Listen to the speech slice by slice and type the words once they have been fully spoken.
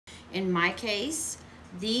In my case,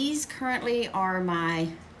 these currently are my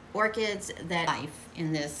orchids that life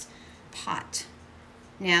in this pot.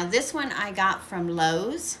 Now this one I got from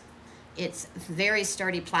Lowe's. It's very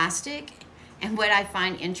sturdy plastic, and what I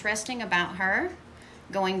find interesting about her,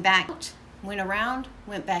 going back, went around,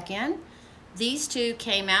 went back in, these two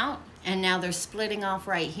came out and now they're splitting off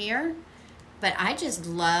right here. But I just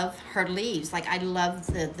love her leaves. Like, I love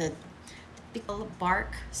the big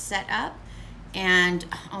bark setup. And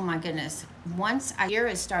oh my goodness, once here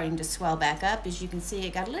is starting to swell back up. As you can see,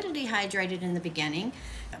 it got a little dehydrated in the beginning.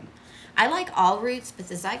 I like all roots, but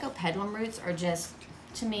the zygopetalum roots are just,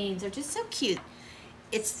 to me, they're just so cute.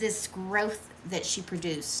 It's this growth that she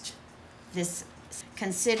produced. This,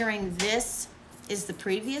 considering this is the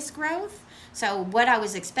previous growth. So what I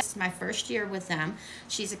was expecting my first year with them,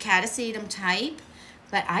 she's a catasetum type,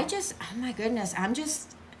 but I just, oh my goodness,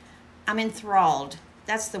 I'm enthralled.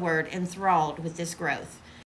 That's the word, enthralled with this growth.